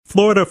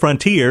Florida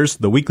Frontiers,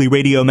 the weekly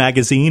radio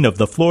magazine of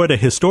the Florida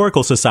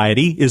Historical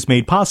Society, is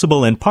made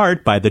possible in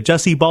part by the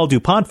Jesse Ball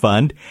DuPont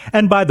Fund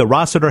and by the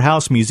Rossiter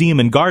House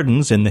Museum and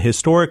Gardens in the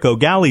historic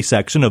O'Galley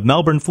section of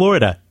Melbourne,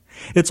 Florida.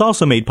 It's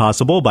also made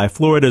possible by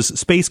Florida's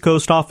Space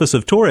Coast Office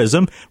of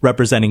Tourism,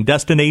 representing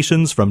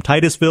destinations from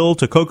Titusville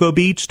to Cocoa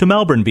Beach to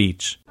Melbourne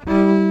Beach.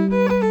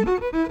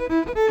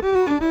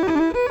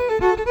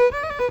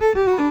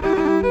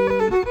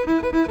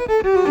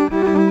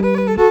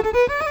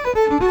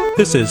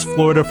 This is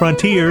Florida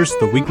Frontiers,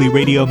 the weekly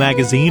radio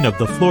magazine of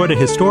the Florida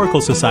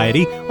Historical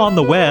Society, on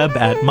the web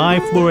at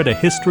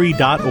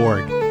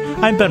myfloridahistory.org.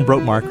 I'm Ben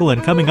Brotemarkle,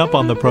 and coming up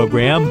on the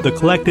program, the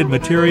collected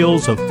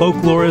materials of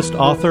folklorist,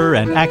 author,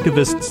 and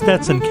activist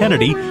Stetson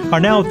Kennedy are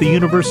now at the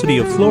University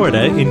of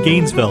Florida in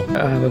Gainesville.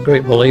 I'm a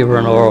great believer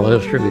in oral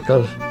history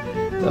because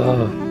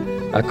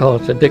I call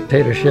it the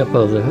dictatorship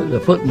of the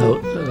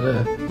footnote.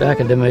 The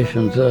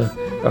academicians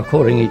are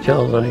quoting each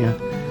other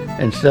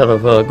instead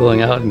of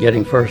going out and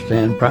getting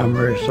first-hand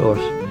primary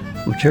source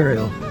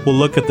material. We'll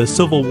look at the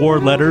Civil War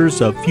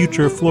letters of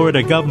future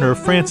Florida Governor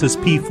Francis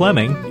P.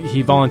 Fleming.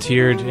 He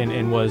volunteered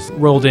and was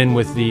rolled in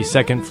with the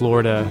 2nd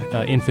Florida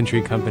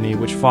Infantry Company,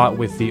 which fought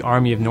with the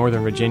Army of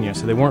Northern Virginia.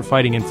 So they weren't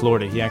fighting in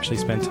Florida. He actually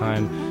spent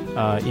time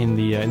in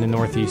the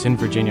Northeast, in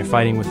Virginia,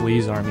 fighting with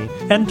Lee's army.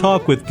 And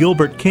talk with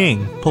Gilbert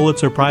King,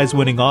 Pulitzer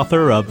Prize-winning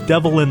author of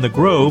Devil in the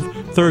Grove,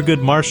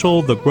 Thurgood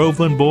Marshall, The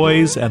Groveland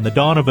Boys, and The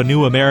Dawn of a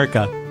New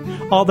America.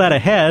 All that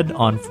ahead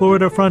on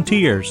Florida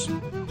Frontiers.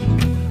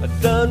 I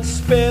done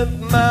spent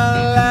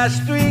my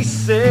last 3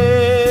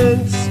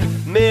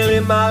 cents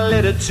mailing my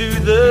letter to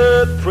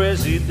the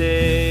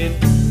president.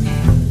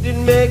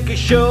 Didn't make a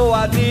show,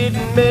 I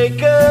didn't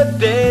make a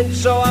dent,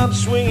 so I'm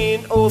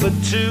swinging over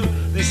to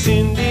this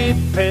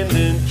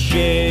independent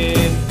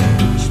gent.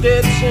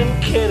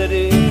 Stetson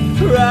Kennedy,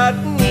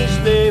 writing his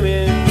name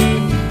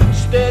in.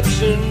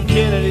 Stetson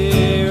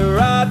Kennedy,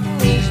 writing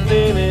his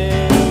name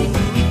in.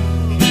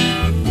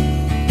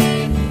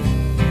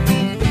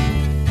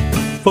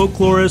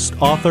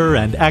 Folklorist, author,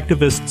 and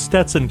activist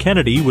Stetson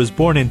Kennedy was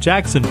born in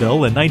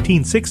Jacksonville in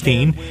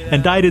 1916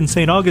 and died in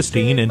St.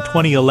 Augustine in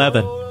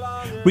 2011.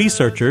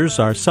 Researchers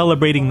are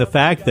celebrating the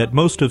fact that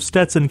most of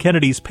Stetson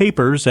Kennedy's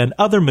papers and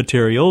other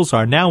materials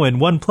are now in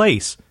one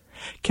place.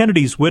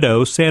 Kennedy's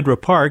widow, Sandra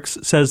Parks,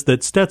 says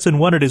that Stetson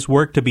wanted his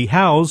work to be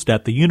housed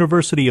at the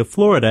University of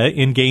Florida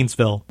in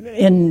Gainesville.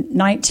 In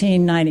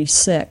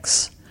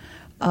 1996,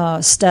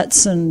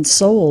 Stetson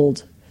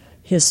sold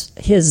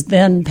his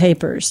then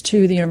papers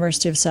to the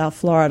University of South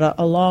Florida,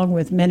 along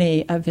with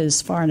many of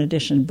his foreign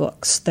edition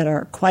books that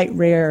are quite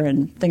rare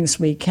and things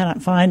we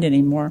cannot find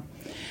anymore.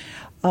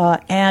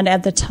 And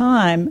at the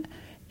time,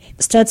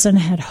 Stetson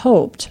had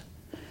hoped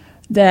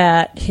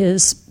that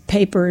his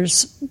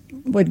papers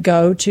would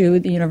go to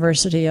the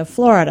University of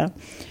Florida.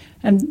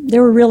 And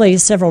there were really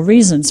several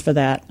reasons for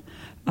that.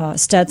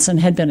 Stetson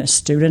had been a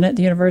student at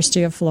the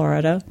University of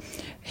Florida.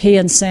 He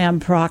and Sam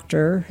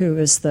Proctor,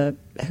 who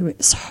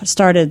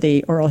started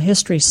the Oral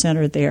History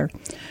Center there,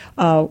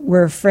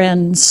 were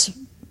friends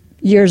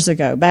years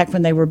ago, back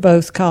when they were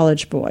both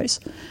college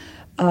boys.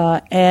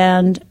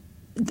 And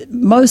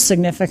most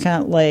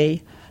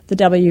significantly, the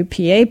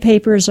WPA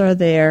papers are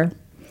there,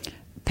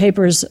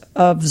 papers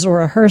of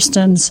Zora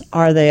Hurston's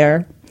are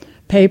there,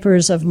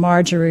 papers of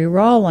Marjorie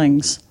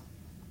Rawlings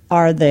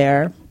are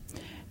there,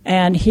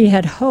 and he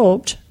had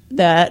hoped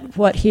that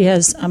what he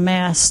has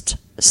amassed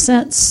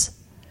since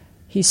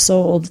he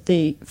sold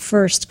the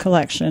first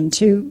collection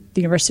to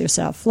the University of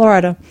South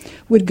Florida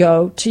would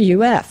go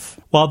to UF.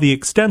 While the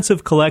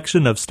extensive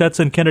collection of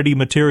Stetson Kennedy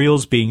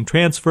materials being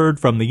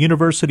transferred from the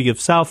University of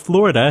South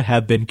Florida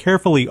have been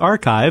carefully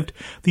archived,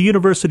 the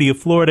University of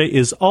Florida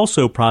is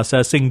also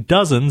processing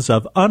dozens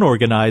of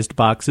unorganized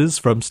boxes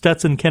from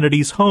Stetson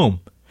Kennedy's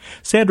home.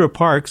 Sandra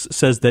Parks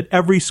says that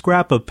every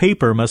scrap of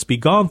paper must be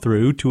gone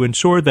through to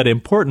ensure that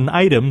important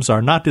items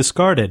are not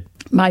discarded.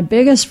 My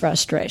biggest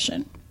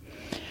frustration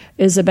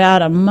is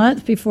about a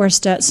month before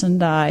Stetson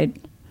died,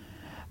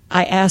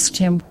 I asked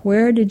him,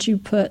 "Where did you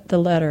put the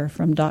letter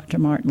from Dr.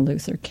 Martin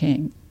Luther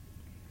King?"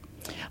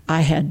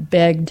 I had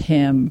begged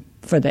him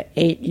for the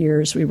 8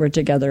 years we were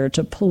together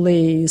to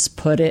please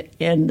put it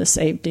in the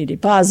safety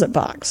deposit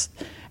box,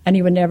 and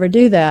he would never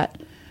do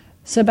that.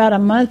 So about a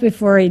month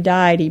before he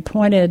died, he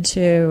pointed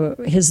to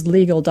his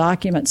legal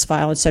documents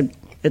file and said,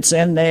 "It's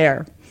in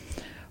there."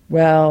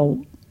 Well,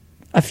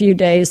 a few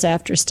days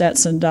after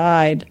Stetson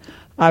died,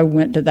 I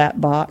went to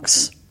that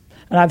box,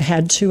 and I've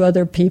had 2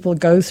 other people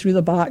go through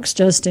the box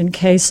just in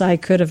case I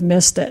could have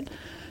missed it.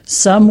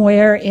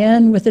 Somewhere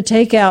in with the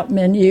takeout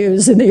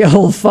menus and the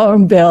old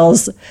phone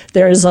bills,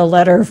 there is a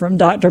letter from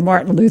Dr.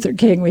 Martin Luther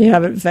King we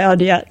haven't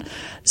found yet.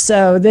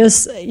 So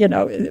this,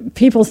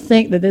 people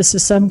think that this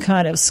is some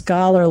kind of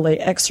scholarly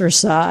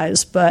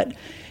exercise, but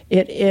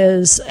it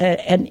is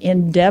an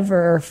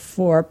endeavor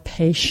for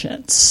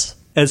patience.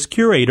 As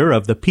curator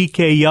of the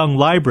P.K. Young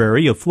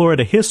Library of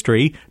Florida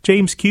History,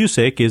 James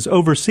Cusick is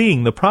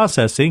overseeing the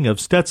processing of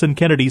Stetson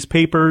Kennedy's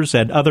papers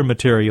and other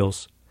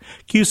materials.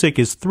 Cusick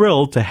is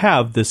thrilled to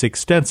have this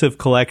extensive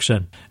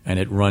collection. And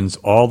it runs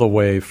all the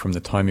way from the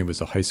time he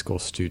was a high school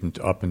student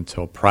up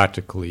until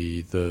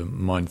practically the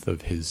month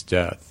of his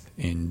death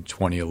in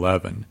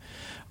 2011.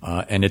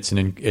 And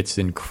it's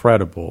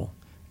incredible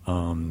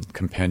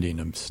compendium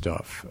of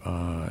stuff.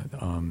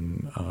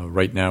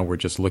 Right now we're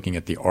just looking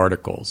at the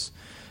articles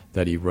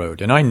that he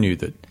wrote. And I knew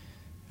that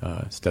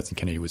Stetson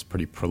Kennedy was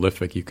pretty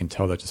prolific. You can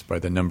tell that just by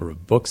the number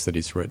of books that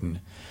he's written,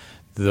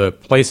 the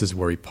places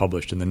where he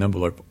published, and the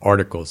number of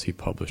articles he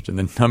published, and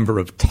the number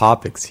of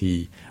topics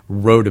he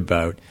wrote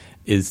about.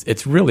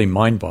 It's really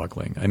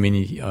mind-boggling. I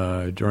mean,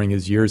 during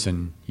his years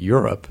in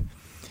Europe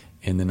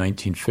in the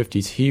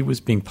 1950s, he was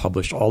being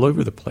published all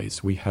over the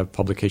place. We have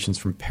publications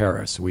from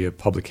Paris. We have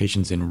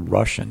publications in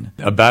Russian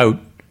about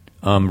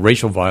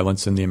racial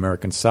violence in the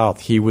American South.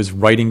 He was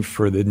writing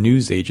for the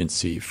news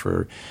agency,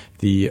 for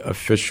the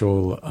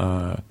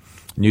official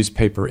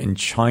newspaper in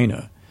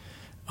China.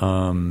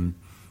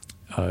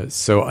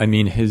 So I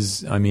mean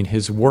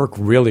his work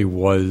really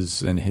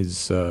was, and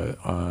his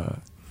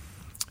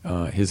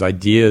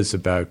ideas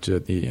about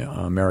the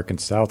American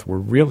South were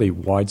really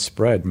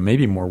widespread,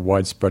 maybe more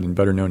widespread and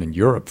better known in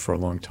Europe for a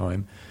long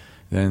time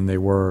than they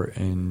were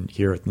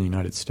here in the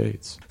United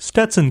States.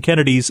 Stetson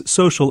Kennedy's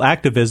social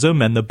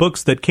activism and the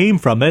books that came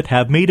from it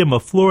have made him a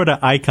Florida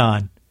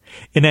icon.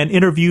 In an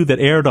interview that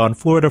aired on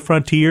Florida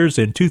Frontiers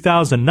in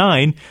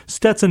 2009,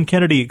 Stetson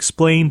Kennedy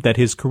explained that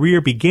his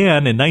career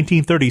began in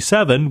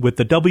 1937 with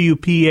the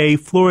WPA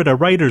Florida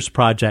Writers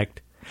Project.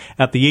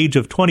 At the age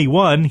of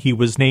 21, he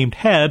was named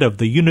head of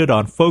the Unit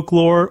on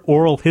Folklore,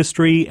 Oral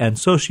History, and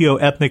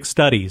Socio-Ethnic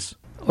Studies.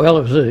 Well,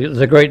 it was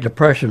the Great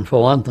Depression,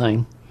 for one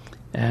thing,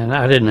 and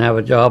I didn't have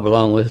a job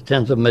along with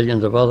tens of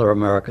millions of other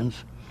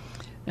Americans.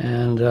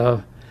 And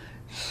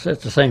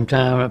at the same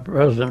time,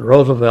 President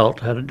Roosevelt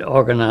had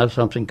organized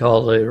something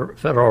called the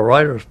Federal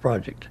Writers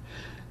Project,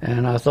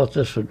 and I thought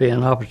this would be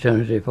an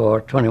opportunity for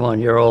a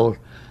 21-year-old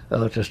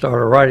to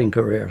start a writing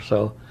career.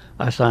 So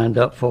I signed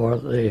up for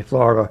the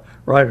Florida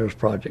Writers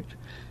Project,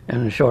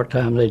 and in a short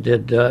time they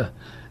did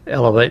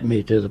elevate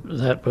me to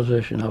that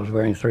position. I was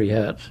wearing 3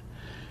 hats.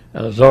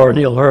 Zora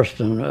Neale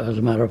Hurston, as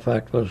a matter of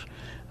fact, was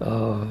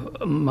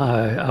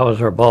I was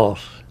her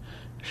boss.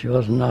 She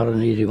was not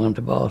an easy one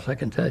to boss, I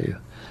can tell you.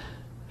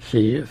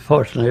 She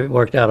fortunately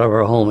worked out of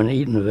her home in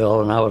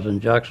Eatonville, and I was in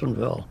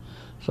Jacksonville,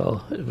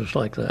 so it was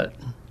like that.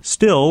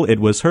 Still,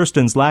 it was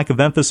Hurston's lack of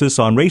emphasis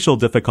on racial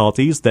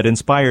difficulties that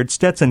inspired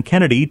Stetson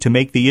Kennedy to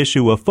make the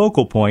issue a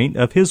focal point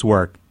of his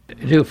work. To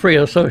do free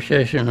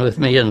association with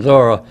me and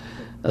Zora,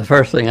 the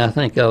first thing I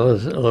think of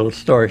was a little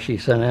story she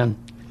sent in.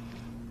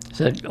 It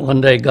said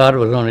one day God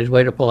was on his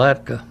way to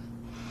Palatka,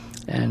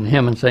 and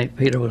him and St.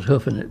 Peter was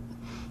hoofing it,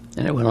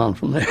 and it went on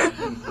from there.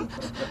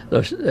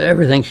 So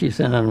everything she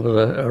sent in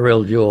was a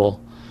real jewel.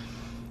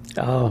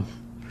 Alan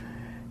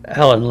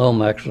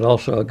Lomax was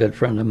also a good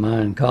friend of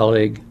mine,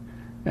 colleague,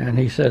 and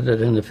he said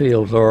that in the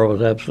field Zora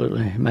was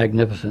absolutely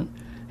magnificent.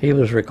 He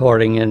was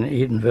recording in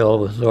Eatonville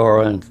with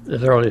Zora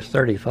as early as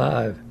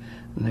 35,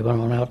 and they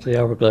went on out to the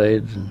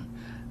Everglades and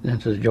then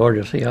to the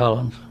Georgia Sea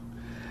Islands.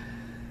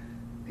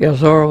 Yeah,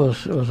 Zora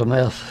was a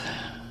mess.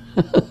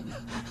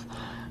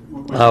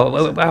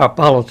 Our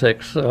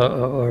politics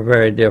were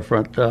very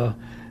different.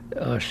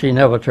 She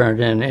never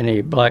turned in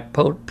any black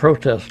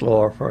protest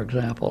law, for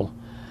example.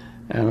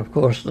 And of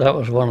course, that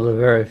was one of the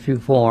very few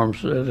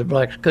forms that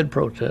blacks could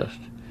protest.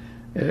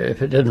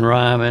 If it didn't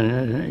rhyme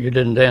and you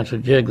didn't dance a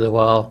jig the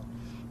while,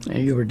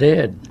 you were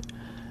dead.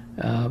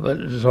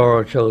 But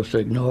Zora chose to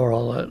ignore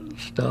all that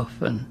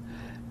stuff, and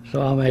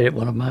so I made it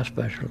one of my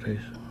specialties.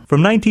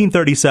 From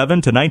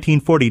 1937 to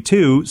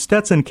 1942,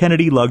 Stetson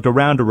Kennedy lugged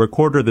around a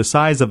recorder the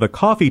size of a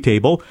coffee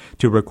table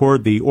to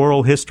record the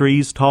oral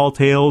histories, tall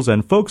tales,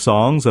 and folk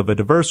songs of a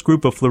diverse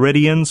group of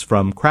Floridians,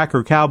 from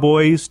cracker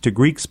cowboys to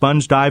Greek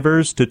sponge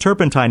divers to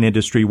turpentine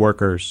industry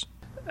workers.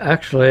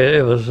 Actually,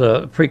 it was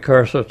a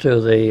precursor to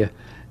the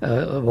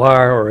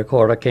wire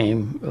recorder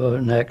came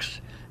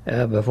next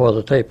before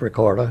the tape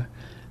recorder.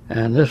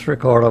 And this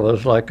recorder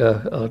was like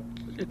a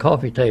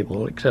coffee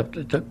table, except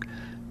it took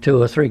 2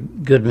 or 3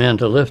 good men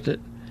to lift it.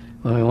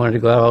 When we wanted to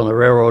go out on the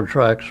railroad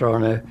tracks or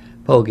on the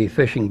pogey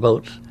fishing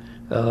boats,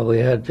 we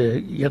had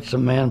to get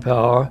some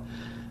manpower,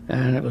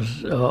 and it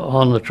was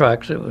on the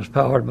tracks. It was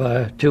powered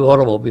by 2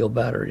 automobile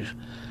batteries.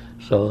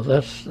 So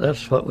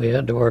that's what we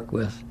had to work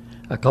with.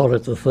 I called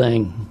it the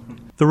thing.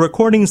 The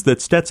recordings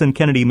that Stetson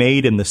Kennedy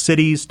made in the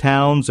cities,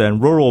 towns,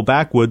 and rural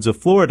backwoods of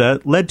Florida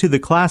led to the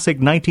classic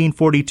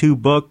 1942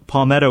 book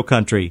Palmetto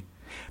Country.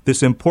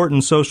 This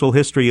important social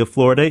history of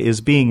Florida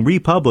is being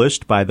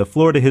republished by the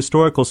Florida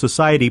Historical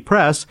Society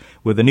Press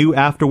with a new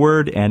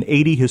afterword and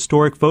 80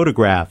 historic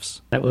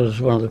photographs. It was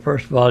one of the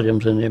first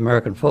volumes in the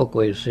American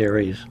Folkways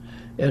series,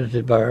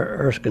 edited by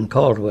Erskine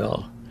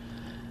Caldwell.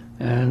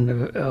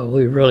 And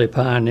we really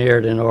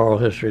pioneered in oral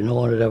history. No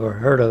one had ever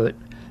heard of it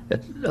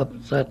up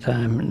at that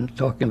time,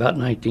 talking about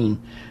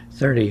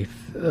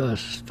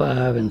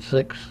 1935 and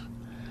 6.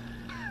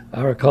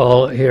 I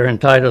recall here in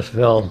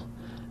Titusville,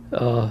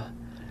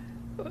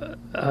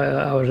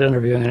 I was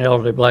interviewing an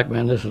elderly black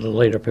man. This is a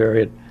later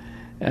period,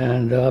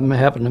 And I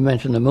happened to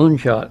mention the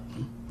moonshot.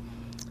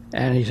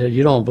 And he said,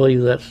 "You don't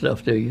believe that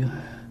stuff, do you?"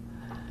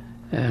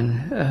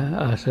 And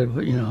I said,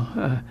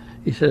 "Well,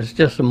 he says, "It's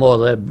just some more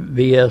of that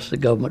BS the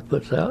government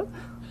puts out."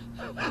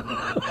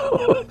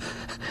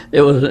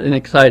 It was an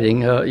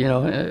exciting,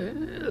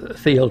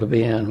 field to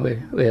be in.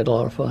 We had a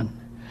lot of fun,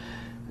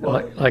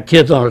 like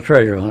kids on a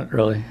treasure hunt,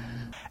 really.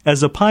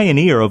 As a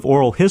pioneer of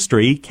oral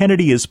history,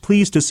 Kennedy is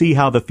pleased to see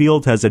how the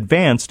field has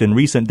advanced in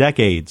recent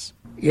decades.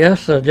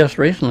 Yes, just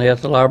recently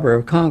at the Library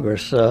of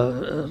Congress,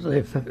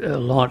 they've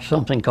launched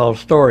something called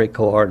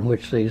StoryCorps, in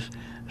which these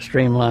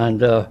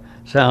streamlined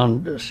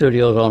sound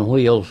studios on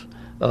wheels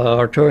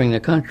are touring the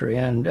country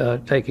and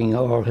taking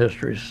oral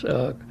histories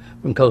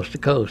from coast to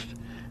coast.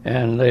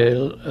 And they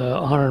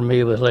honored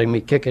me with letting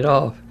me kick it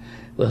off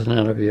with an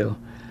interview.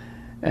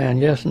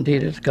 And yes,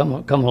 indeed, it's come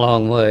a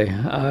long way.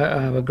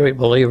 I'm a great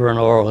believer in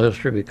oral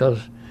history because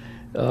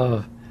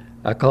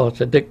I call it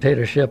the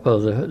dictatorship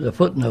of the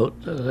footnote.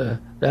 The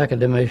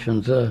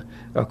academicians are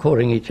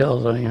quoting each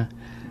other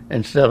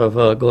instead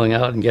of going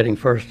out and getting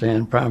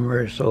first-hand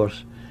primary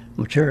source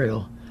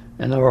material.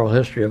 And oral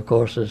history, of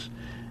course, is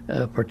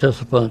a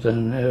participant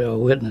and a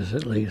witness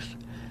at least.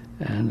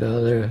 And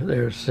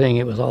they're seeing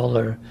it with all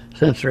their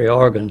sensory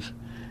organs.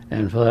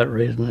 And for that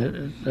reason,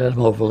 it has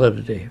more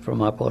validity from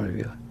my point of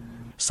view.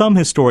 Some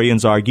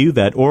historians argue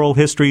that oral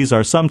histories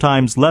are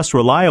sometimes less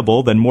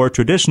reliable than more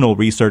traditional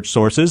research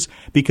sources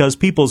because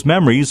people's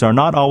memories are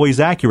not always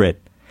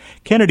accurate.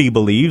 Kennedy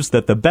believes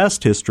that the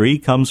best history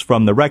comes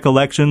from the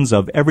recollections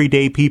of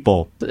everyday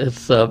people.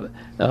 It's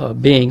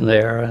being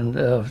there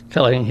and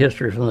telling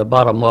history from the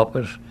bottom up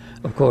is,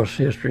 of course,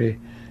 history.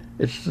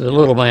 It's the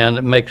little man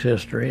that makes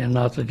history and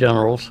not the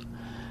generals.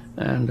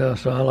 And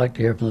so I like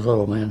to hear from the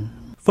little man.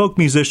 Folk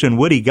musician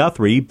Woody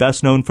Guthrie,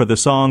 best known for the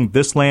song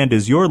 "This Land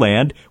Is Your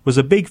Land," was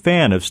a big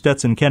fan of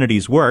Stetson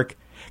Kennedy's work.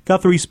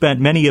 Guthrie spent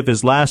many of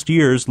his last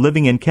years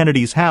living in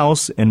Kennedy's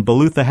house in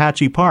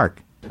Beluthahatchee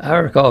Park. I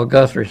recall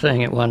Guthrie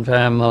saying at one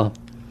time,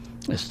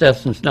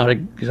 Stetson's not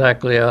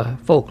exactly a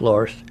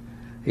folklorist,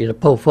 he's a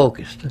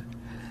po-folkist,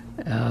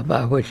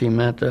 by which he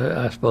meant,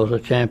 I suppose, a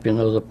champion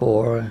of the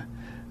poor,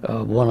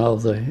 one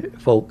of the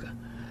folk,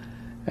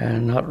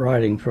 and not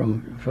writing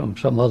from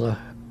some other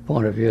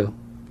point of view.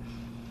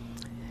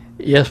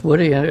 Yes,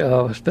 Woody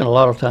spent a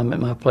lot of time at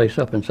my place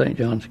up in St.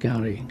 Johns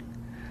County.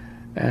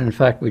 And in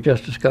fact, we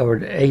just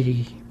discovered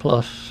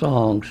 80-plus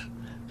songs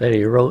that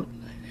he wrote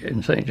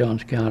in St.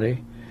 Johns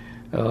County,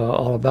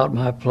 all about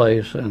my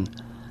place and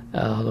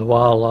the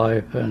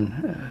wildlife.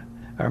 And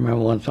I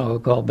remember one song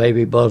called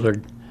 "Baby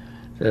Buzzard."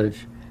 It says,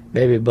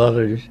 "Baby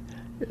Buzzard,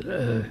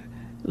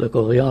 look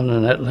over yonder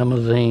in that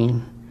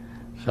limousine,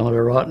 some of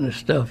the rottenest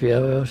stuff you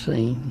ever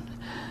seen."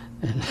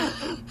 And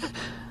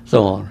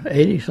so on.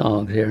 80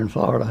 songs here in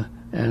Florida,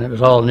 and it was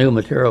all new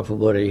material for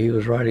Woody. He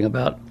was writing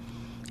about,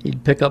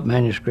 he'd pick up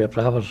manuscripts.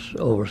 I was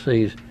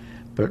overseas,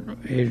 but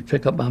he'd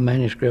pick up my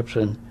manuscripts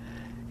and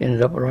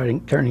ended up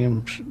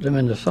turning them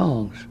into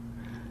songs.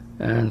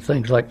 And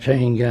things like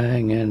Chain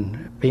Gang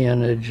and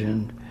Peonage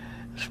and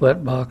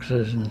Sweat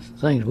Boxes and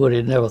things Woody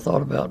had never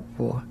thought about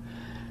before.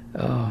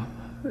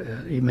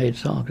 He made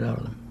songs out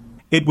of them.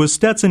 It was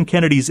Stetson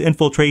Kennedy's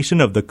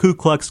infiltration of the Ku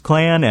Klux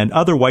Klan and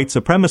other white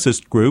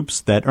supremacist groups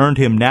that earned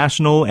him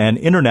national and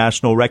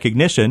international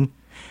recognition.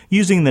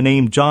 Using the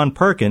name John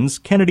Perkins,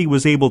 Kennedy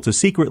was able to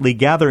secretly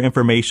gather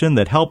information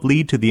that helped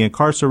lead to the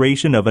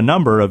incarceration of a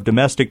number of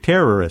domestic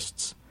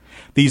terrorists.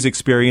 These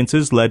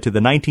experiences led to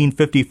the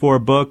 1954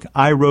 book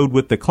I Rode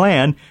with the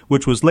Klan,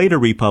 which was later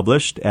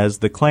republished as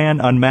The Klan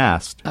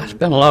Unmasked. I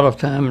spent a lot of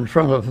time in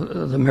front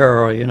of the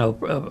mirror,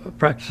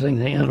 practicing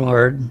the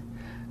N-word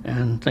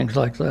and things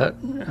like that.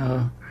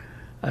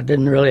 I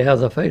didn't really have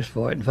the face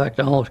for it. In fact,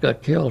 I almost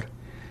got killed.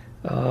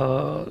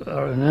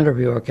 An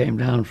interviewer came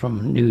down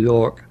from New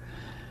York,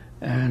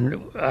 and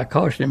I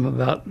cautioned him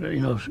about,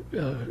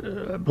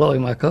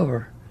 blowing my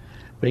cover.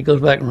 But he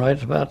goes back and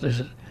writes about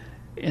this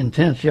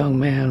intense young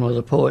man with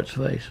a poet's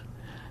face,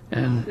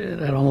 and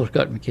that almost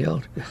got me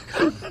killed.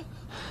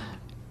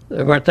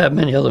 There weren't that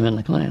many of them in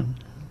the Klan.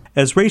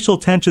 As racial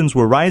tensions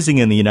were rising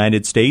in the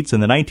United States in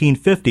the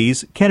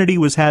 1950s, Kennedy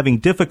was having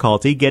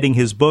difficulty getting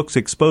his books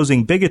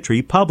exposing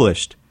bigotry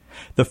published.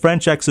 The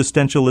French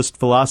existentialist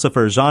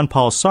philosopher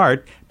Jean-Paul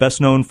Sartre,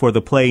 best known for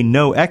the play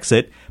No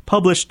Exit,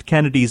 published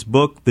Kennedy's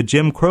book The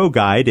Jim Crow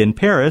Guide in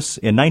Paris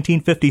in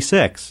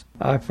 1956.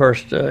 I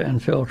first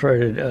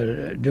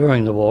infiltrated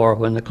during the war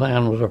when the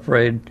Klan was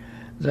afraid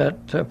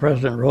that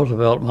President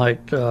Roosevelt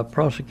might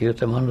prosecute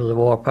them under the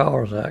War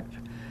Powers Act.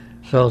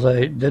 So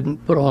they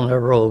didn't put on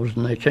their robes,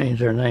 and they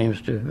changed their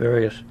names to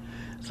various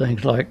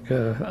things like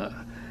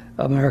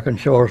American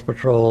Shores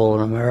Patrol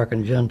and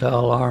American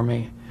Gentile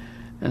Army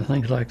and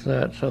things like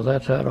that. So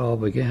that's how it all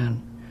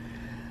began.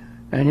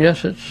 And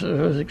yes, it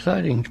was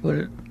exciting, to put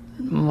it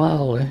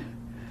mildly.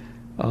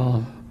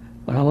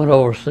 When I went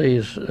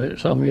overseas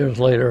some years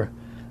later,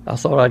 I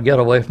thought I'd get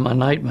away from my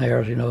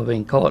nightmares,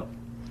 being caught.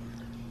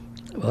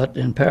 But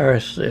in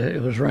Paris,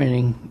 it was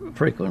raining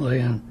frequently,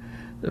 and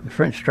the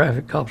French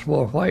traffic cops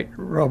wore white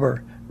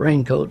rubber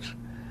raincoats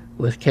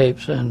with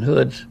capes and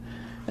hoods,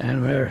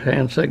 and their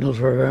hand signals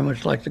were very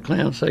much like the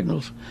Klan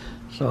signals.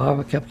 So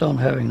I kept on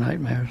having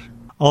nightmares.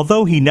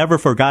 Although he never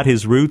forgot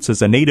his roots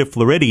as a native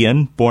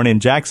Floridian, born in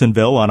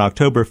Jacksonville on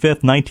October 5,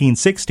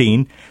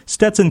 1916,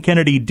 Stetson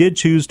Kennedy did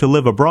choose to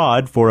live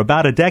abroad for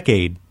about a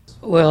decade.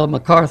 Well,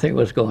 McCarthy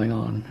was going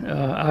on.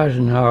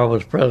 Eisenhower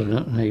was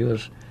president, and he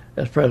was,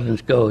 as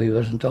presidents go, he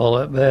wasn't all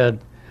that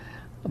bad.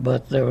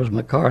 But there was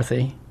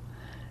McCarthy.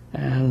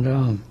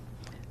 And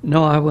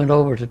no, I went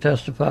over to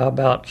testify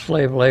about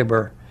slave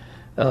labor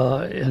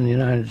in the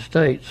United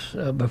States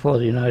before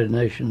the United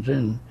Nations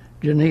in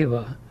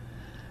Geneva.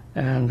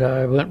 And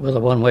I went with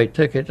a one-way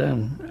ticket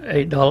and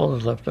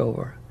 $8 left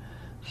over.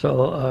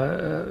 So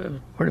I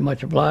pretty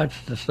much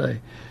obliged to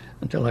stay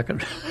until I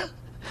could.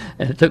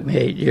 And it took me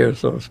 8 years,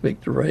 so to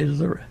speak, to raise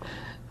the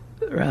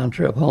round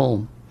trip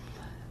home,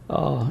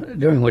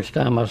 during which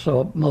time I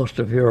saw most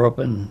of Europe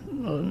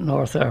and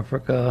North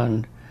Africa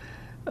and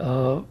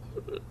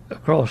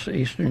across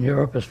Eastern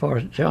Europe as far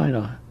as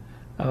China.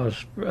 I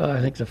was, I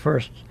think, the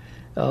first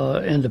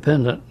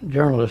independent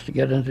journalist to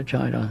get into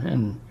China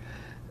in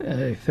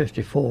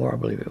 54, I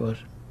believe it was.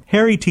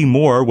 Harry T.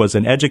 Moore was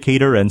an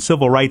educator and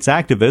civil rights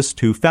activist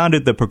who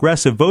founded the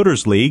Progressive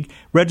Voters League,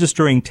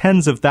 registering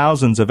tens of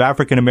thousands of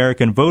African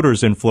American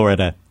voters in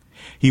Florida.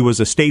 He was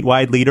a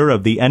statewide leader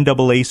of the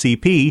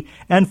NAACP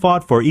and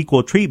fought for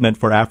equal treatment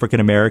for African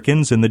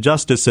Americans in the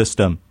justice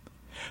system.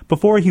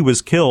 Before he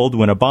was killed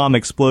when a bomb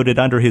exploded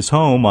under his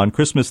home on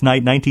Christmas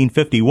night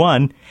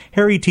 1951,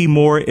 Harry T.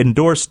 Moore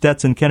endorsed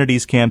Stetson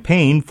Kennedy's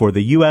campaign for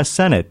the U.S.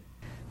 Senate.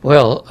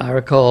 Well, I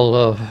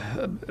recall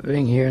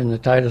being here in the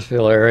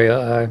Titusville area.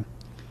 I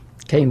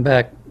came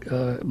back.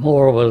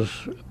 Moore was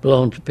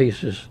blown to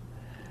pieces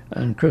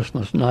on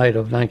Christmas night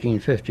of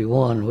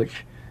 1951,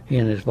 which he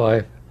and his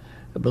wife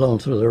had blown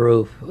through the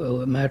roof,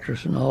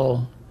 mattress and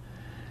all.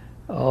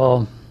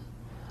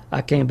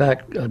 I came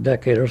back a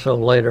decade or so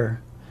later,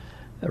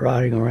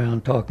 riding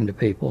around talking to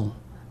people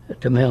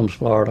to Mims,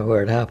 Florida,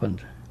 where it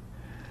happened.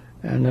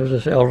 And there was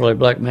this elderly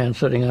black man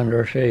sitting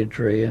under a shade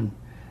tree, and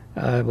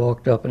I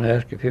walked up and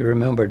asked if he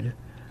remembered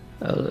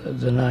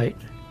the night.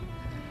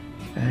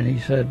 And he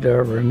said,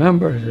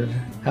 remember?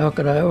 How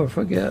could I ever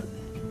forget?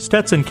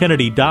 Stetson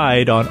Kennedy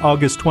died on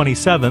August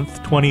 27,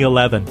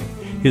 2011.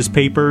 His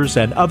papers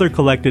and other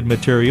collected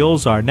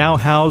materials are now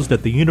housed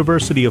at the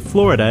University of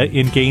Florida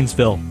in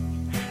Gainesville.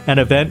 An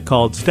event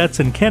called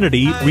Stetson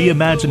Kennedy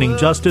Reimagining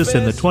Justice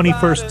in the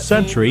 21st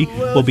Century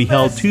will be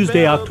held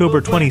Tuesday,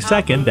 October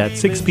 22nd at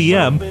 6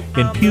 p.m.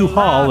 in Pugh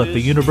Hall at the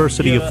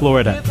University of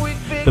Florida.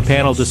 The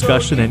panel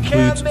discussion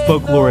includes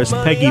folklorist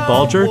Peggy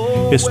Bulger,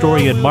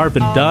 historian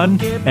Marvin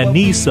Dunn, and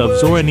niece of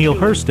Zora Neale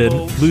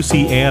Hurston,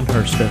 Lucy Ann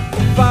Hurston.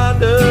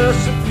 Find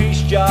us a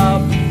peace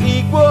job,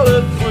 equal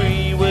and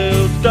free.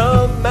 Well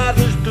done,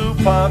 matters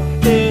DuPont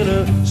in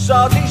a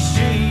salty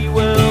sea.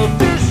 Well,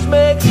 this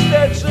makes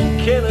Stetson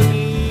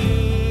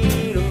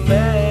Kennedy the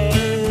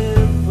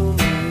man for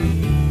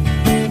me.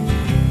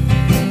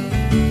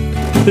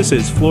 This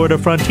is Florida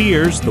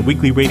Frontiers, the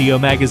weekly radio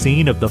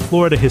magazine of the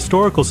Florida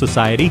Historical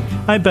Society.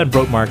 I'm Ben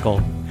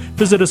Brotemarkle.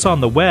 Visit us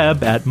on the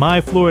web at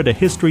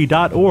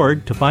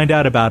myfloridahistory.org to find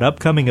out about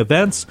upcoming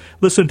events,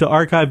 listen to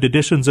archived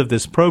editions of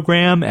this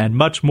program, and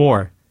much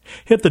more.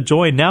 Hit the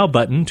Join Now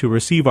button to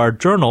receive our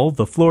journal,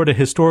 the Florida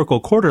Historical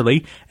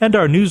Quarterly, and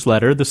our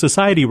newsletter, the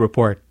Society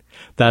Report.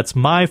 That's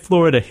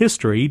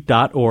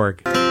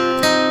myfloridahistory.org.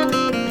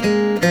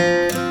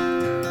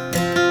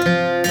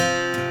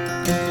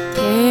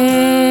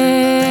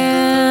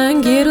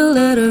 Can't get a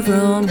letter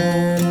from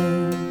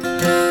home.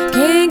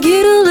 Can't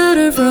get a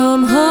letter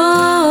from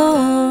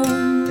home.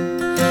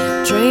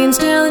 Trains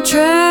down the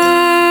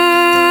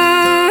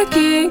track,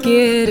 can't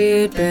get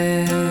it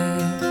back.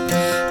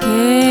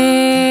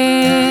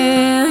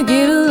 Can't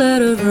get a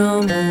letter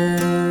from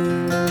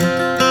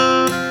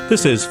home.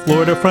 This is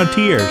Florida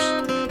Frontiers.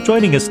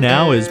 Joining us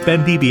now is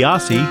Ben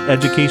DiBiase,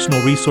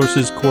 Educational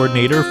Resources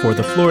Coordinator for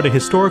the Florida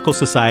Historical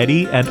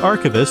Society and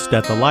archivist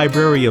at the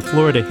Library of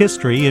Florida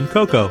History in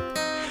Cocoa.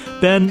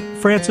 Ben,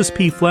 Francis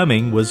P.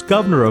 Fleming was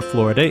governor of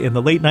Florida in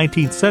the late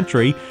 19th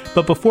century,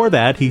 but before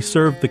that he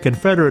served the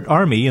Confederate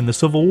Army in the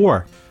Civil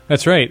War.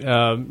 That's right.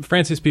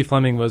 Francis P.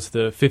 Fleming was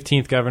the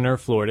 15th governor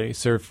of Florida. He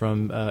served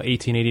from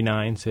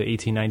 1889 to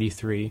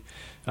 1893.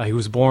 He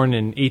was born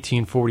in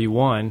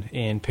 1841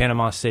 in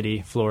Panama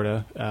City,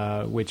 Florida,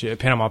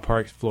 Panama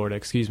Park, Florida,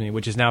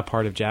 which is now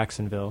part of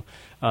Jacksonville,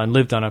 and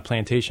lived on a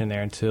plantation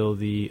there until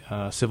the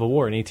Civil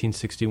War in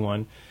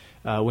 1861,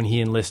 when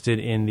he enlisted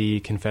in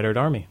the Confederate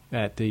Army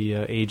at the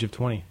age of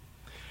 20.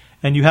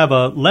 And you have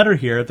a letter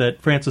here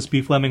that Francis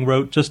P. Fleming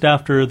wrote just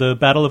after the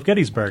Battle of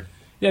Gettysburg.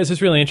 Yeah, this is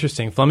really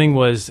interesting. Fleming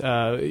was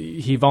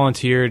he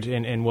volunteered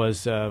and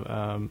was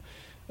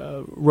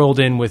rolled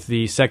in with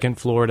the 2nd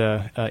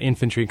Florida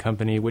Infantry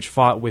Company, which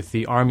fought with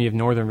the Army of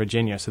Northern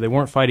Virginia. So they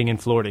weren't fighting in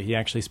Florida. He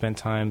actually spent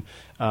time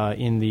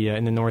in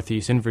the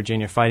Northeast, in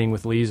Virginia, fighting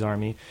with Lee's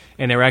army,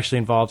 and they were actually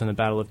involved in the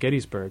Battle of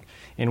Gettysburg.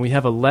 And we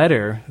have a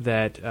letter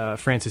that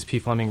Francis P.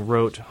 Fleming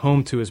wrote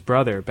home to his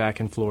brother back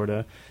in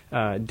Florida,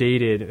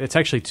 dated. It's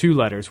actually 2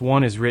 letters.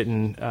 One is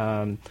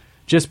written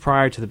just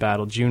prior to the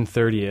battle, June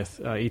 30th,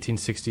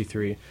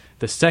 1863.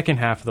 The second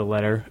half of the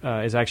letter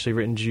is actually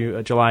written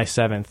July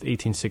 7th,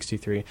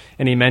 1863,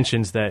 and he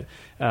mentions that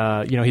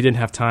he didn't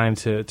have time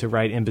to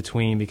write in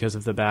between because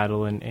of the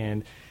battle,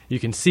 and you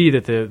can see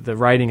that the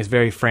writing is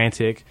very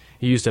frantic.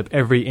 He used up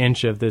every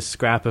inch of this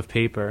scrap of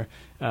paper,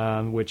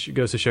 which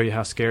goes to show you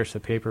how scarce the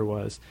paper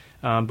was.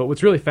 But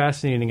what's really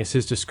fascinating is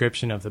his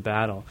description of the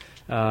battle.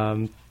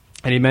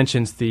 And he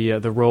mentions the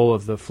role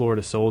of the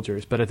Florida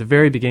soldiers. But at the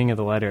very beginning of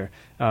the letter,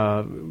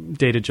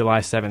 dated July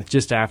 7th,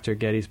 just after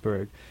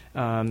Gettysburg,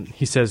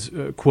 he says,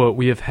 quote,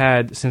 "We have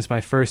had, since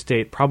my first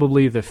date,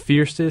 probably the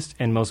fiercest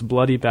and most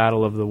bloody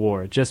battle of the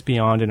war, just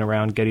beyond and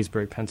around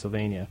Gettysburg,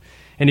 Pennsylvania."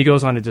 And he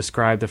goes on to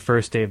describe the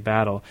first day of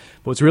battle.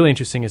 But what's really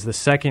interesting is the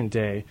second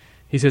day.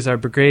 He says our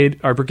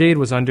brigade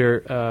was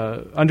under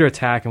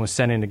attack and was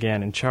sent in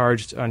again and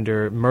charged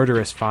under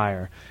murderous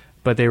fire,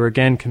 but they were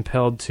again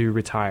compelled to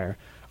retire.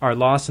 Our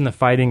loss in the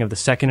fighting of the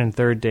second and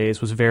third days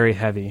was very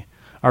heavy.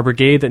 Our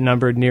brigade that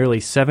numbered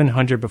nearly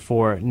 700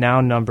 before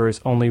now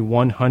numbers only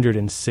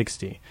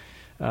 160.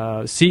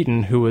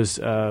 Seaton, who was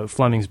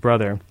Fleming's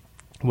brother,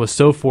 was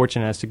so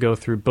fortunate as to go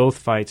through both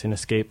fights and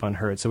escape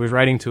unhurt. So he was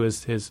writing to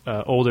his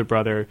older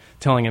brother,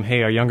 telling him,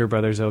 "Hey, our younger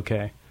brother's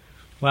okay."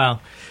 Wow.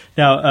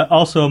 Now,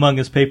 also among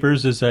his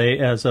papers is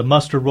a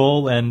muster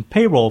roll and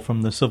payroll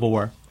from the Civil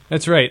War.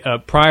 That's right.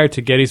 Prior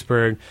to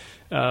Gettysburg,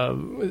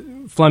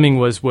 Fleming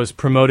was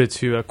promoted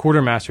to a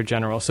quartermaster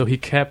general, so he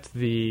kept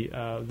the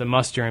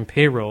muster and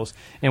payrolls,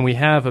 and we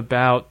have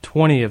about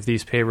 20 of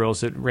these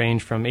payrolls that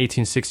range from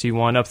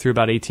 1861 up through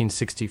about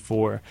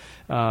 1864.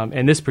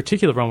 And this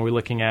particular one we're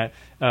looking at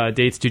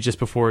dates to just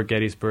before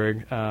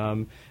Gettysburg,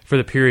 for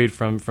the period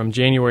from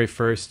January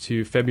 1st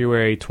to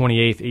February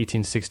 28th,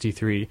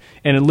 1863,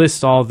 and it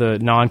lists all the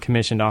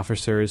non-commissioned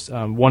officers,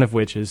 one of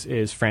which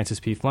is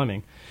Francis P.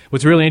 Fleming.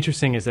 What's really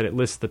interesting is that it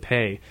lists the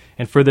pay,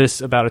 and for this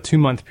about a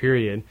 2-month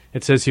period,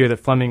 it says here that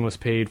Fleming was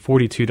paid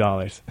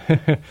 $42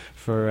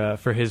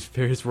 for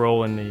his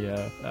role in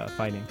the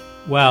fighting.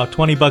 Wow,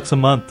 $20 a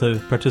month to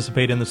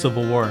participate in the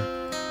Civil War.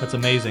 That's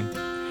amazing.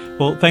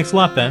 Well, thanks a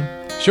lot, Ben.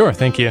 Sure,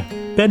 thank you.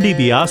 Ben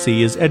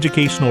DiBiase is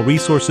Educational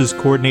Resources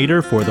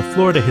Coordinator for the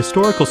Florida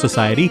Historical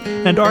Society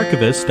and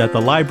archivist at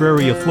the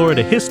Library of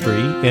Florida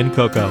History in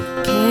Cocoa.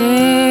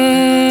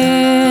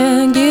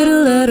 Can't get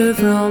a letter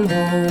from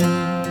home.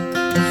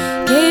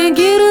 Can't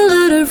get a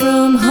letter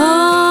from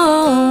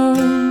home.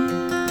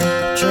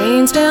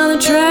 Train's down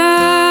the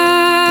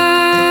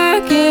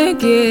track, can't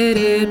get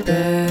it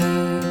back.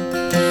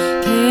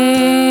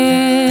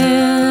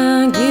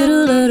 Can't get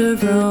a letter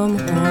from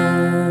home.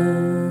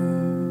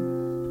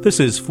 This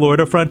is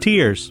Florida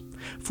Frontiers.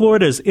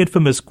 Florida's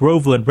infamous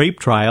Groveland rape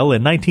trial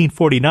in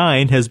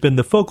 1949 has been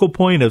the focal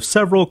point of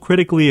several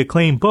critically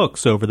acclaimed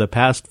books over the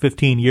past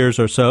 15 years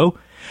or so.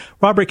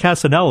 Robert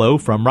Cassanello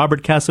from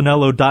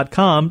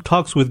robertcassanello.com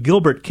talks with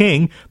Gilbert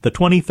King, the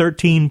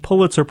 2013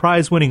 Pulitzer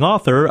Prize-winning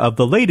author of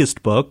the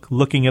latest book,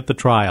 looking at the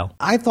trial.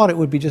 I thought it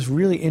would be just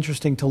really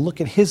interesting to look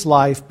at his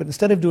life, but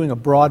instead of doing a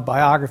broad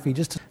biography,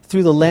 just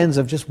through the lens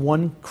of just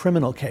one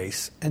criminal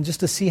case, and just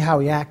to see how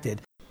he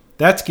acted.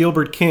 That's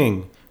Gilbert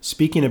King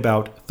speaking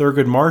about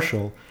Thurgood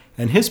Marshall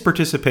and his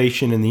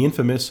participation in the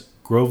infamous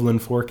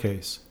Groveland 4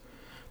 case.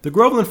 The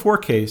Groveland 4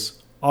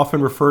 case,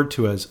 often referred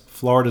to as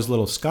Florida's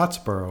Little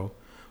Scottsboro,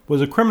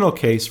 was a criminal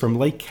case from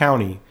Lake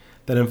County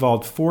that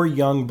involved 4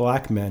 young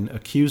black men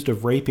accused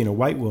of raping a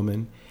white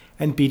woman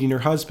and beating her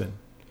husband.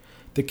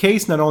 The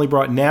case not only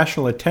brought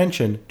national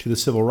attention to the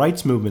civil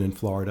rights movement in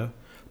Florida,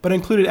 but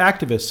included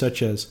activists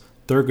such as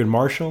Thurgood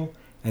Marshall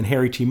and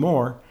Harry T.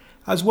 Moore,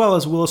 as well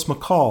as Willis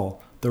McCall,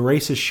 the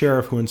racist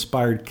sheriff who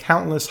inspired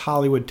countless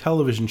Hollywood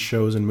television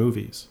shows and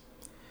movies.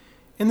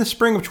 In the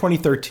spring of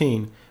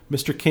 2013,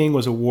 Mr. King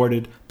was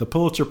awarded the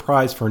Pulitzer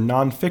Prize for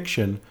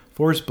Nonfiction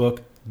for his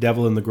book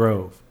Devil in the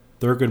Grove,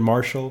 Thurgood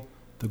Marshall,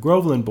 The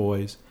Groveland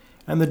Boys,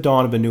 and the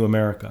Dawn of a New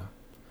America.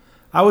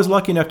 I was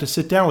lucky enough to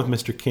sit down with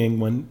Mr. King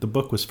when the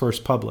book was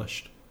first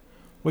published.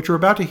 What you're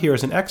about to hear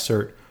is an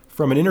excerpt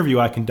from an interview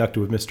I conducted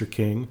with Mr.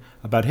 King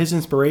about his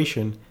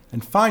inspiration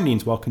and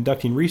findings while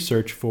conducting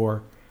research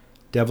for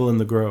Devil in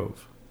the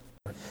Grove.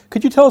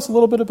 Could you tell us a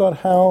little bit about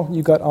how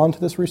you got onto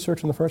this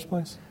research in the first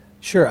place?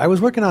 Sure. I was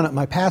working on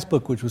my past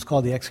book, which was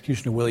called The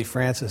Execution of Willie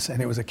Francis,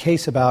 and it was a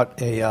case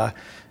about a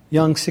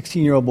young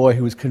 16-year-old boy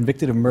who was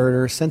convicted of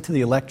murder, sent to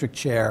the electric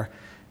chair,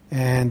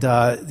 and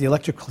the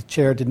electric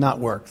chair did not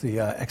work. The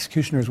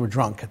executioners were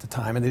drunk at the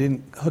time, and they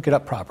didn't hook it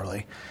up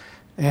properly.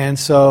 And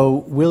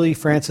so Willie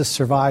Francis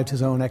survived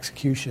his own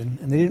execution,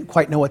 and they didn't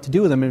quite know what to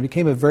do with him, and it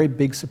became a very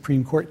big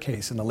Supreme Court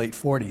case in the late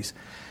 40s.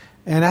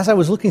 And as I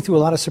was looking through a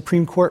lot of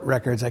Supreme Court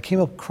records, I came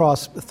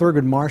across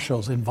Thurgood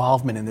Marshall's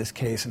involvement in this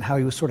case and how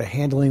he was sort of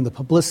handling the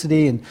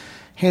publicity and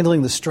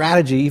handling the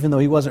strategy, even though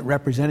he wasn't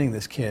representing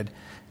this kid.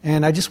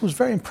 And I just was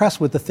very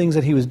impressed with the things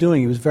that he was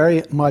doing. He was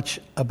very much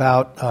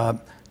about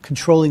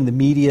controlling the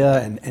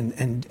media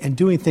and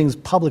doing things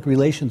public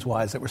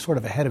relations-wise that were sort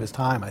of ahead of his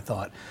time, I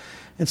thought.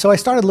 And so I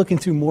started looking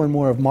through more and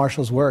more of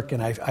Marshall's work,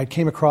 and I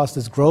came across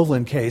this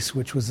Groveland case,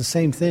 which was the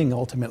same thing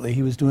ultimately.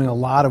 He was doing a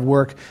lot of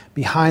work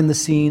behind the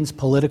scenes,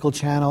 political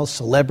channels,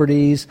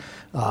 celebrities,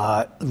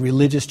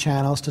 religious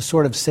channels, to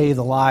sort of save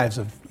the lives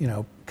of,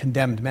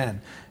 condemned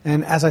men.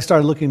 And as I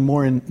started looking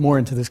more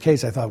into this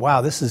case, I thought, wow,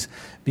 this is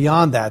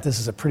beyond that. This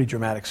is a pretty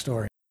dramatic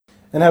story.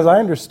 And as I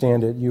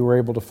understand it, you were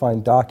able to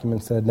find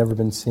documents that had never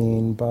been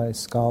seen by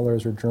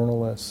scholars or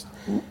journalists.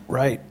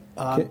 Right.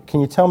 Can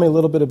you tell me a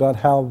little bit about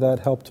how that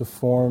helped to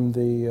form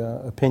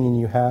the opinion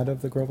you had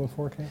of the Groveland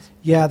 4 case?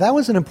 Yeah, that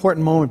was an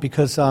important moment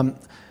because the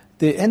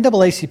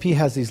NAACP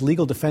has these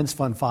legal defense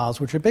fund files,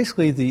 which are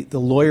basically the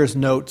lawyer's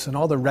notes and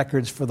all the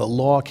records for the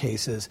law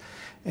cases.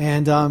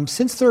 And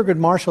since Thurgood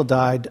Marshall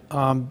died,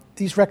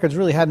 these records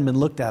really hadn't been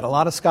looked at. A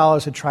lot of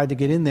scholars had tried to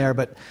get in there,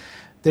 but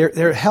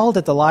they're held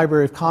at the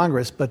Library of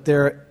Congress, but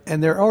they're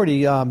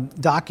already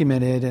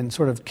documented and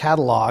sort of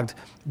cataloged,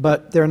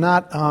 but they're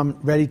not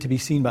ready to be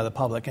seen by the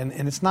public. And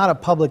it's not a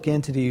public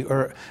entity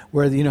or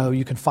where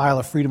you can file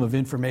a Freedom of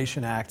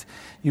Information Act.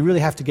 You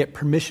really have to get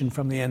permission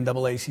from the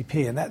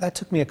NAACP, and that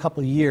took me a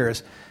couple of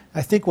years.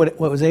 I think why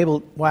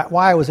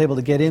I was able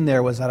to get in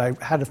there was that I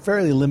had a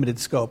fairly limited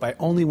scope. I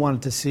only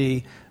wanted to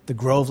see the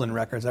Groveland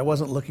records. I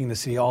wasn't looking to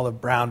see all the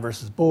Brown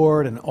versus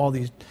Board and all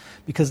these,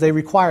 because they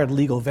required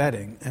legal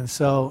vetting. And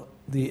so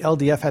the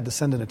LDF had to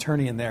send an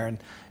attorney in there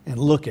and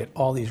look at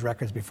all these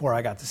records before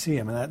I got to see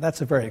them. And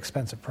that's a very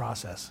expensive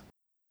process.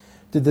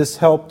 Did this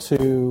help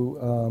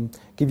to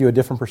give you a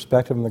different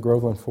perspective on the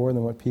Groveland 4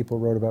 than what people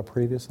wrote about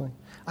previously?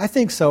 I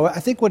think so. I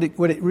think what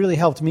it really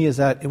helped me is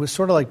that it was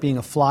sort of like being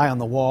a fly on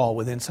the wall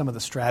within some of the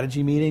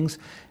strategy meetings,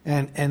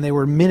 and they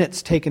were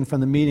minutes taken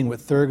from the meeting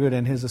with Thurgood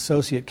and his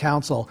associate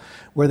counsel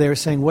where they were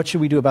saying, what should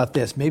we do about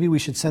this? Maybe we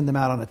should send them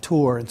out on a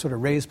tour and sort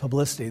of raise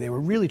publicity. They were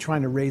really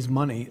trying to raise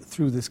money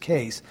through this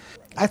case.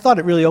 I thought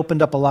it really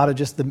opened up a lot of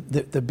just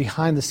the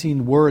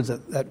behind-the-scene words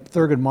that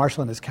Thurgood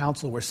Marshall and his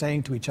counsel were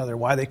saying to each other,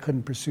 why they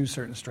couldn't pursue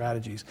certain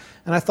strategies.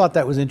 And I thought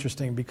that was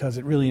interesting because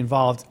it really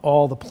involved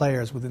all the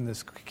players within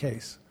this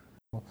case.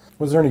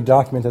 Was there any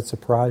document that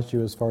surprised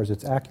you as far as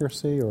its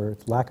accuracy or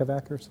its lack of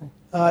accuracy?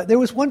 There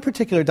was one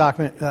particular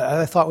document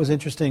I thought was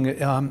interesting,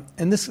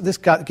 and this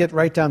get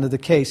right down to the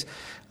case.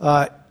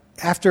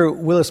 After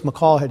Willis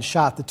McCall had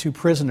shot the two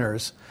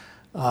prisoners,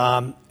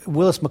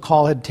 Willis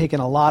McCall had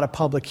taken a lot of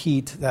public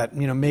heat that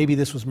maybe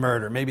this was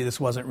murder, maybe this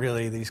wasn't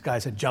really, these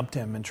guys had jumped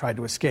him and tried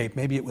to escape,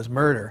 maybe it was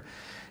murder.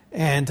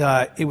 And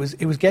it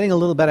was getting a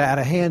little bit out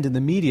of hand in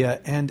the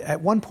media, and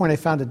at one point I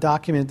found a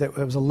document that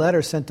was a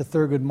letter sent to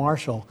Thurgood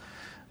Marshall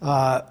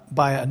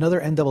by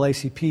another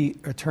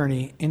NAACP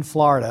attorney in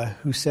Florida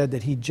who said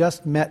that he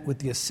just met with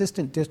the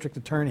assistant district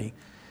attorney,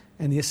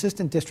 and the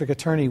assistant district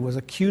attorney was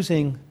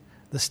accusing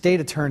the state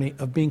attorney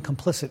of being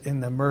complicit in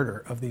the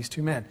murder of these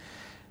two men.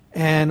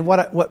 And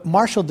what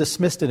Marshall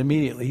dismissed it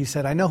immediately. He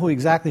said, I know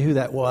exactly who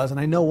that was, and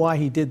I know why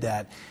he did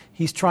that.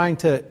 He's trying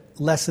to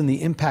lessen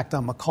the impact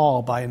on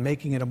McCall by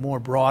making it a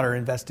more broader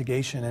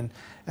investigation. And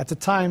at the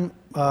time,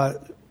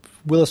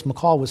 Willis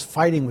McCall was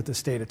fighting with the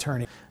state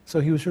attorney.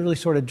 So he was really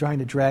sort of trying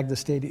to drag the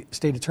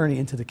state attorney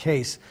into the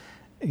case,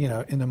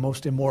 in the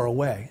most immoral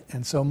way.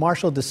 And so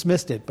Marshall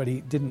dismissed it, but he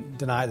didn't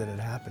deny that it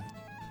happened.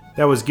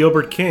 That was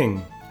Gilbert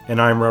King,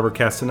 and I'm Robert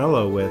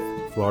Castanello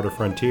with Florida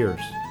Frontiers.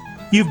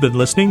 You've been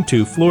listening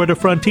to Florida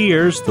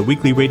Frontiers, the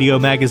weekly radio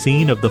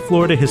magazine of the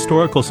Florida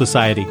Historical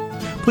Society.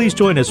 Please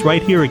join us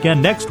right here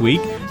again next week.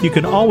 You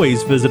can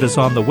always visit us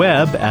on the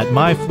web at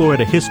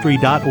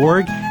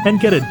myfloridahistory.org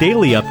and get a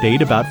daily update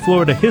about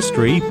Florida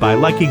history by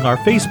liking our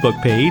Facebook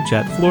page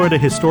at Florida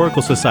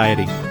Historical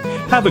Society.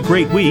 Have a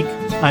great week.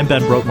 I'm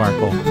Ben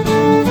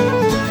Brotemarkle.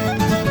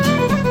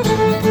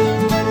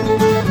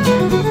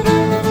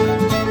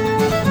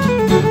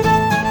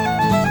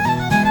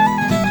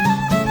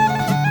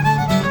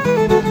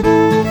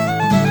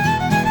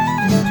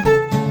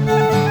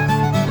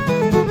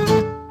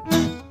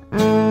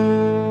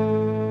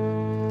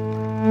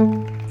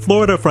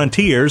 Florida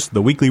Frontiers,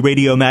 the weekly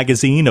radio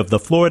magazine of the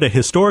Florida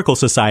Historical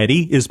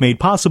Society, is made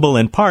possible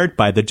in part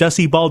by the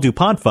Jessie Ball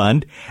DuPont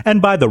Fund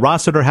and by the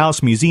Rossiter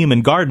House Museum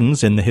and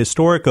Gardens in the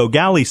historic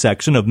O'Galley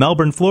section of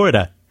Melbourne,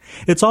 Florida.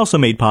 It's also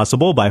made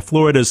possible by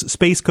Florida's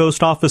Space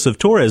Coast Office of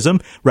Tourism,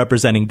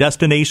 representing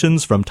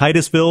destinations from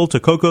Titusville to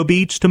Cocoa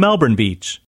Beach to Melbourne Beach.